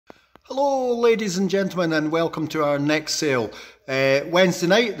Hello ladies and gentlemen, and welcome to our next sale. Wednesday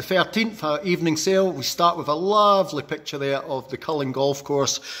night, the 13th, our evening sale. We start with a lovely picture there of the Cullen Golf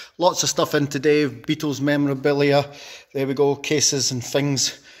Course. Lots of stuff in today, Beatles memorabilia. There we go, cases and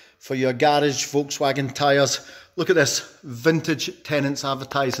things for your garage, Volkswagen tyres. Look at this, vintage tenants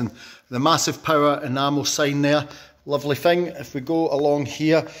advertising. The massive power enamel sign there, lovely thing. If we go along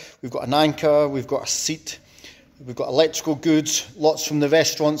here, we've got an anchor, we've got a seat. We've got electrical goods, lots from the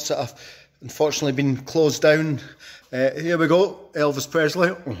restaurants that have unfortunately been closed down. Here we go, Elvis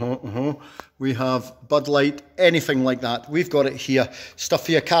Presley. We have Bud Light, anything like that. We've got it here. Stuff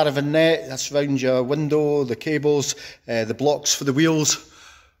for your caravan net, that's around your window, the cables, the blocks for the wheels.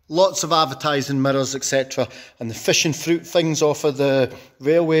 Lots of advertising mirrors, etc. And the fish and fruit things off of the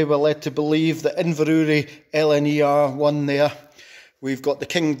railway, we're led to believe. The Inverurie LNER one there. We've got the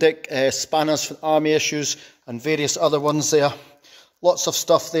King Dick spanners for army issues and various other ones there. Lots of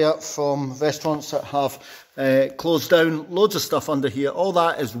stuff there from restaurants that have closed down. Loads of stuff under here. All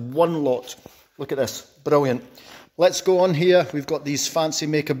that is one lot. Look at this. Brilliant. Let's go on here. We've got these fancy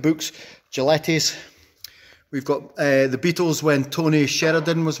maker books. Gillette's. We've got the Beatles when Tony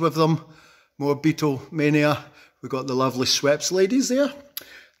Sheridan was with them. More Beatle mania. We've got the lovely Sweps ladies there.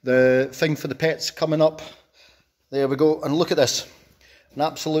 The thing for the pets coming up. There we go. And look at this. An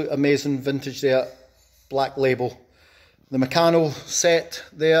absolute amazing vintage there, black label. The Meccano set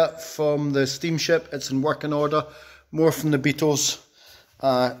there from the steamship, it's in working order. More from the Beatles.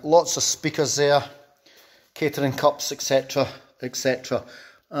 Lots of speakers there, catering cups, etc, etc.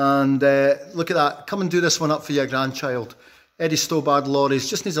 And look at that, come and do this one up for your grandchild. Eddie Stobart lorries,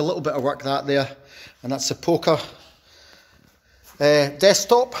 just needs a little bit of work that there. And that's a poker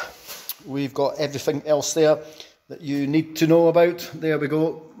desktop. We've got everything else there that you need to know about. There we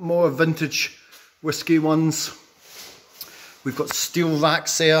go, more vintage whiskey ones. We've got steel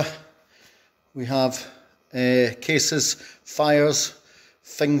racks there. We have cases, fires,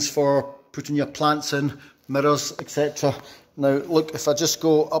 things for putting your plants in, mirrors, etc. Now look, if I just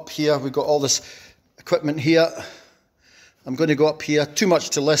go up here, we've got all this equipment here. I'm going to go up here, too much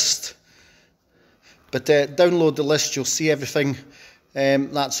to list, but download the list, you'll see everything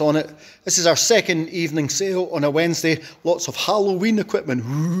that's on it. This is our second evening sale on a Wednesday. Lots of Halloween equipment.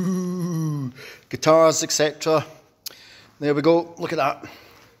 Ooh, guitars, etc. There we go. Look at that.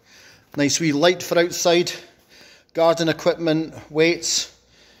 Nice wee light for outside. Garden equipment, weights,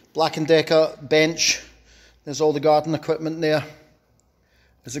 Black & Decker, bench. There's all the garden equipment there.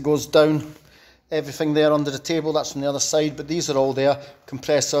 As it goes down, everything there under the table. That's from the other side, but these are all there.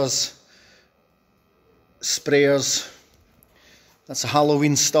 Compressors, sprayers. That's the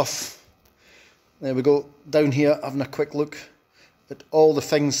Halloween stuff. There we go, down here having a quick look at all the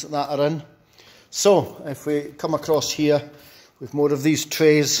things that are in. So, if we come across here, with more of these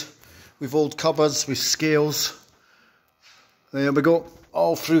trays, we've old cupboards, with scales. There we go,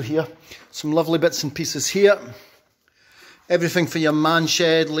 all through here. Some lovely bits and pieces here. Everything for your man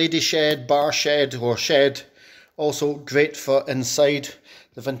shed, lady shed, bar shed, or shed. Also great for inside.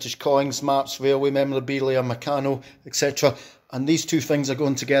 The vintage coins, maps, railway memorabilia, Meccano, etc. And these two things are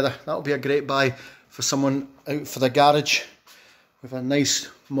going together. That'll be a great buy for someone out for the garage. With a nice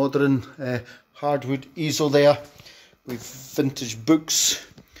modern hardwood easel there. With vintage books,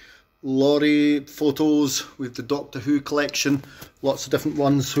 lorry photos, with the Doctor Who collection. Lots of different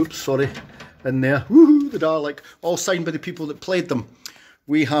ones, oops, sorry, in there. Woohoo, the Dalek. All signed by the people that played them.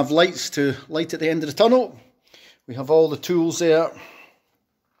 We have lights to light at the end of the tunnel. We have all the tools there.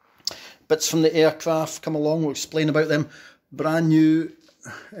 Bits from the aircraft come along, we'll explain about them. Brand new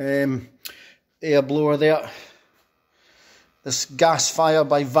air blower there. This gas fire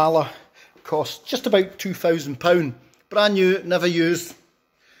by Valor cost just about £2,000. Brand new, never used.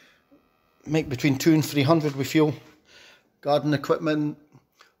 Make between 200 and 300 we feel. Garden equipment,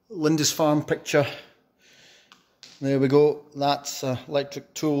 Lindisfarne picture. There we go, that's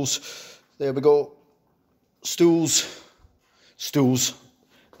electric tools. There we go, stools.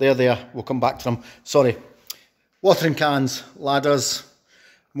 They're there, we'll come back to them. Sorry. Watering cans, ladders,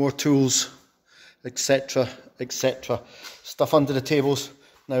 more tools, etc, etc. Stuff under the tables.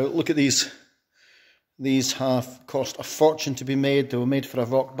 Now look at these. These have cost a fortune to be made. They were made for a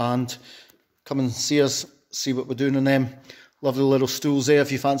rock band. Come and see us, see what we're doing on them. Lovely little stools there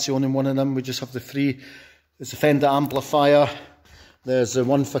if you fancy owning one of them. We just have the three. There's a Fender amplifier. There's the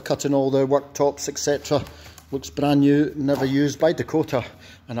one for cutting all the worktops, etc. Looks brand new, never used, by Dakota.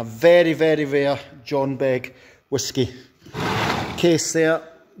 And a very, very rare John Begg whiskey case there.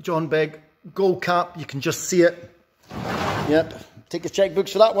 John Begg gold cap, you can just see it. Yep, take your checkbooks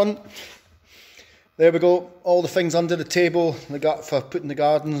for that one. There we go, all the things under the table for putting the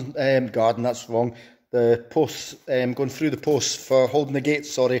garden, that's wrong, the posts, going through the posts for holding the gates,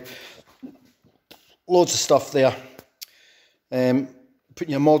 sorry. Loads of stuff there.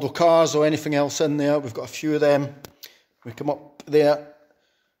 Putting your model cars or anything else in there, we've got a few of them. We come up there,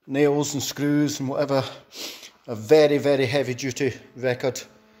 nails and screws and whatever. A very, very heavy duty record,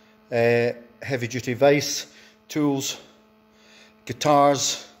 heavy duty vice, tools,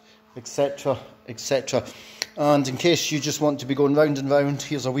 guitars, etc, etc. And in case you just want to be going round and round,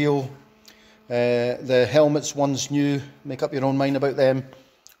 here's a wheel. The helmets, one's new, make up your own mind about them.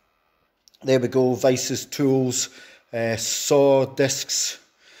 There we go, vices, tools, saw, discs,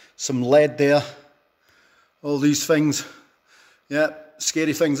 some lead there, all these things. Yeah,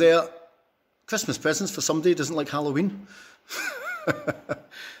 scary things there. Christmas presents for somebody who doesn't like Halloween.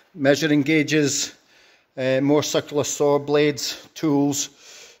 Measuring gauges, more circular saw blades, tools,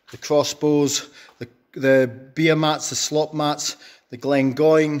 the crossbows, the beer mats, the slop mats, the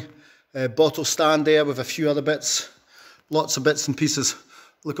Glengoyne bottle stand there with a few other bits. Lots of bits and pieces.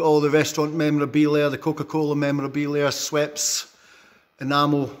 Look at all the restaurant memorabilia, the Coca-Cola memorabilia, sweps,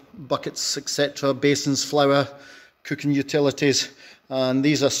 enamel, buckets, etc., basins, flour, cooking utilities. And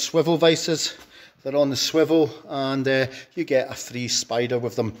these are swivel vices. They're on the swivel, and you get a free spider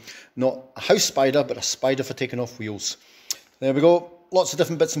with them. Not a house spider, but a spider for taking off wheels. There we go. Lots of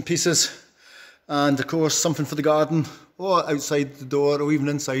different bits and pieces. And of course, something for the garden, or outside the door, or even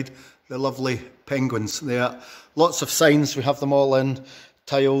inside, the lovely penguins there. Lots of signs, we have them all in.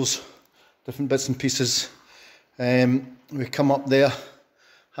 Tiles, different bits and pieces. We come up there,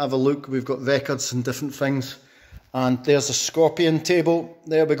 have a look. We've got records and different things. And there's a scorpion table.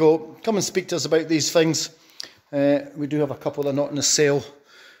 There we go. Come and speak to us about these things. We do have a couple that are not in the sale.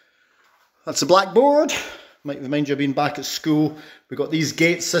 That's a blackboard. Might remind you of being back at school. We've got these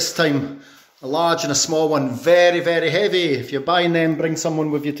gates this time. A large and a small one. Very, very heavy. If you're buying them, bring someone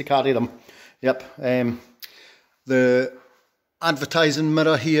with you to carry them. Yep. The advertising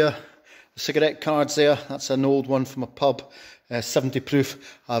mirror here. The cigarette cards there. That's an old one from a pub. 70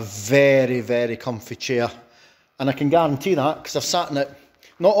 proof. A very, very comfy chair. And I can guarantee that because I've sat in it,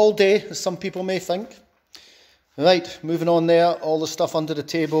 not all day, as some people may think. Right, moving on there, all the stuff under the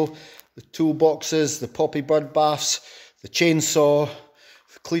table, the toolboxes, the poppy bird baths, the chainsaw,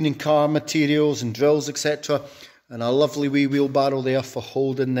 cleaning car materials and drills, etc. And a lovely wee wheelbarrow there for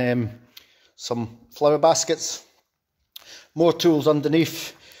holding some flower baskets. More tools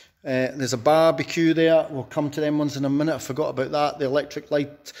underneath. There's a barbecue there. We'll come to them ones in a minute. I forgot about that. The electric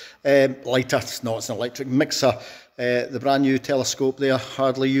lighter. No, it's an electric mixer. The brand new telescope there,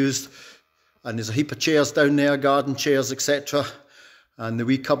 hardly used. And there's a heap of chairs down there, garden chairs, etc. And the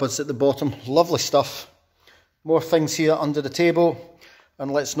wee cupboards at the bottom. Lovely stuff. More things here under the table.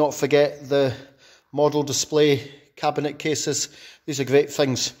 And let's not forget the model display cabinet cases. These are great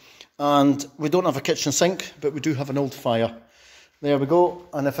things. And we don't have a kitchen sink, but we do have an old fire. There we go,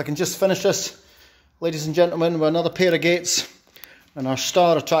 and if I can just finish this, ladies and gentlemen, with another pair of gates, and our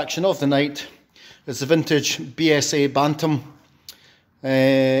star attraction of the night is the vintage BSA Bantam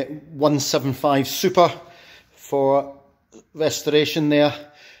 175 Super for restoration there.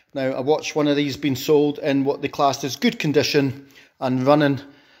 Now, I watched one of these being sold in what they classed as good condition and running,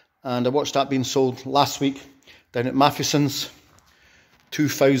 and I watched that being sold last week down at Mathewson's,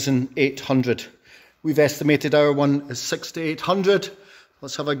 2,800. We've estimated our one is 6,800.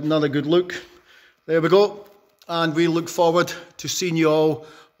 Let's have another good look. There we go. And we look forward to seeing you all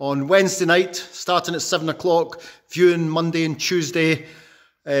on Wednesday night, starting at 7 o'clock, viewing Monday and Tuesday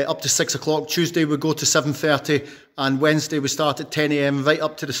up to 6 o'clock. Tuesday we go to 7:30, and Wednesday we start at 10 AM right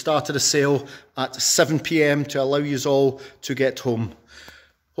up to the start of the sale at 7 PM to allow you all to get home.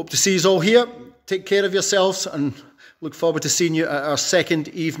 Hope to see you all here. Take care of yourselves and look forward to seeing you at our second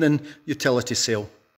evening utility sale.